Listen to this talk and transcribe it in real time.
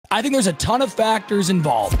I think there's a ton of factors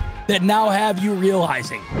involved that now have you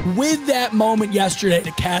realizing with that moment yesterday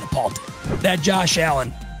to catapult that Josh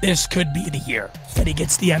Allen, this could be the year that he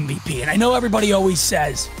gets the MVP. And I know everybody always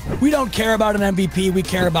says, we don't care about an MVP, we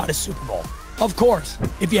care about a Super Bowl. Of course,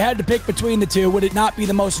 if you had to pick between the two, would it not be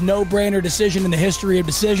the most no-brainer decision in the history of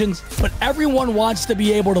decisions? But everyone wants to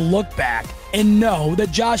be able to look back and know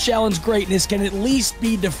that Josh Allen's greatness can at least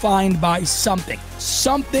be defined by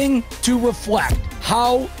something to reflect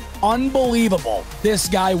how unbelievable this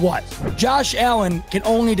guy was. Josh Allen can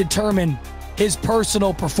only determine his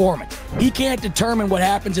personal performance. He can't determine what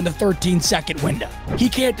happens in the 13-second window. He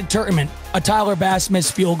can't determine a Tyler Bass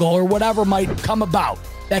missed field goal or whatever might come about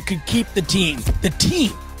that could keep the team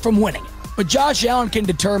from winning. But Josh Allen can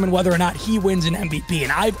determine whether or not he wins an MVP,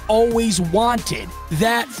 and I've always wanted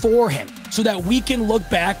that for him so that we can look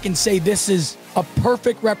back and say this is a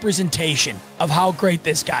perfect representation of how great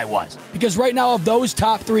this guy was. Because right now, of those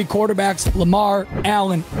top three quarterbacks, Lamar,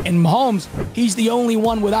 Allen, and Mahomes, he's the only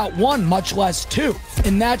one without one, much less two.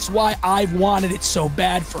 And that's why I've wanted it so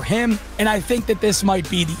bad for him, and I think that this might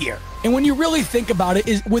be the year. And when you really think about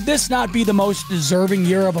it, would this not be the most deserving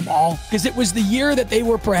year of them all? Because it was the year that they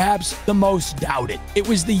were perhaps the most doubted. It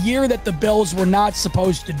was the year that the Bills were not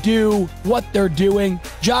supposed to do what they're doing.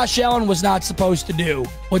 Josh Allen was not supposed to do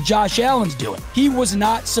what Josh Allen's doing. He was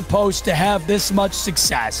not supposed to have this much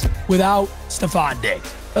success without Stefon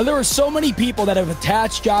Diggs. Now, there are so many people that have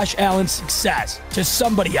attached Josh Allen's success to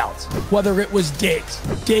somebody else, whether it was Diggs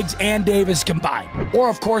and Davis combined, or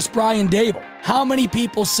of course Brian Daboll. How many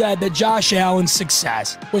people said that Josh Allen's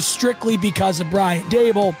success was strictly because of Brian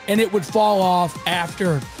Daboll and it would fall off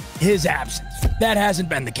after his absence? That hasn't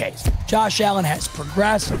been the case. Josh Allen has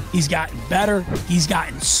progressed. He's gotten better. He's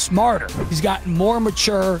gotten smarter. He's gotten more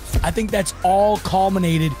mature. I think that's all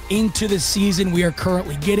culminated into the season we are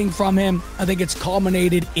currently getting from him. I think it's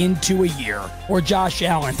culminated into a year where Josh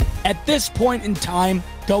Allen, at this point in time,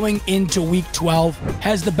 going into week 12,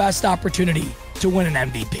 has the best opportunity to win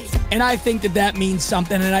an MVP. And I think that that means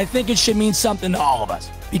something, and I think it should mean something to all of us,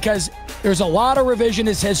 because there's a lot of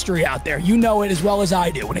revisionist history out there. You know it as well as I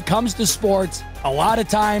do. When it comes to sports, a lot of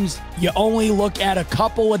times you only look at a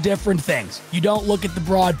couple of different things. You don't look at the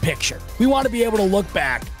broad picture. We want to be able to look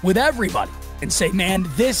back with everybody and say, man,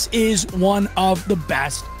 this is one of the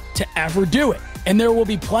best to ever do it. And there will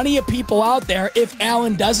be plenty of people out there, if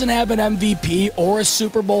Allen doesn't have an MVP or a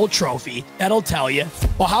Super Bowl trophy, that'll tell you,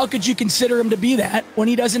 well, how could you consider him to be that when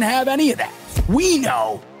he doesn't have any of that? We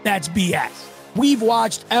know that's BS. We've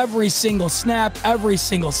watched every single snap, every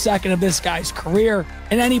single second of this guy's career,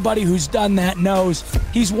 and anybody who's done that knows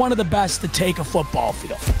he's one of the best to take a football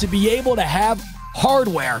field. To be able to have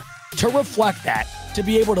hardware to reflect that, to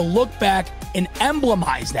be able to look back and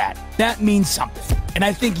emblemize that, that means something. And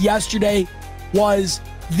I think yesterday was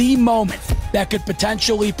the moment that could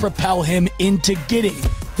potentially propel him into getting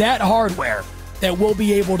that hardware that we'll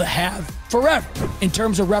be able to have forever in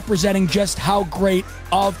terms of representing just how great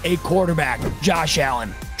of a quarterback Josh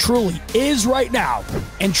Allen truly is right now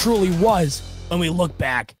and truly was when we look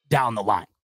back down the line.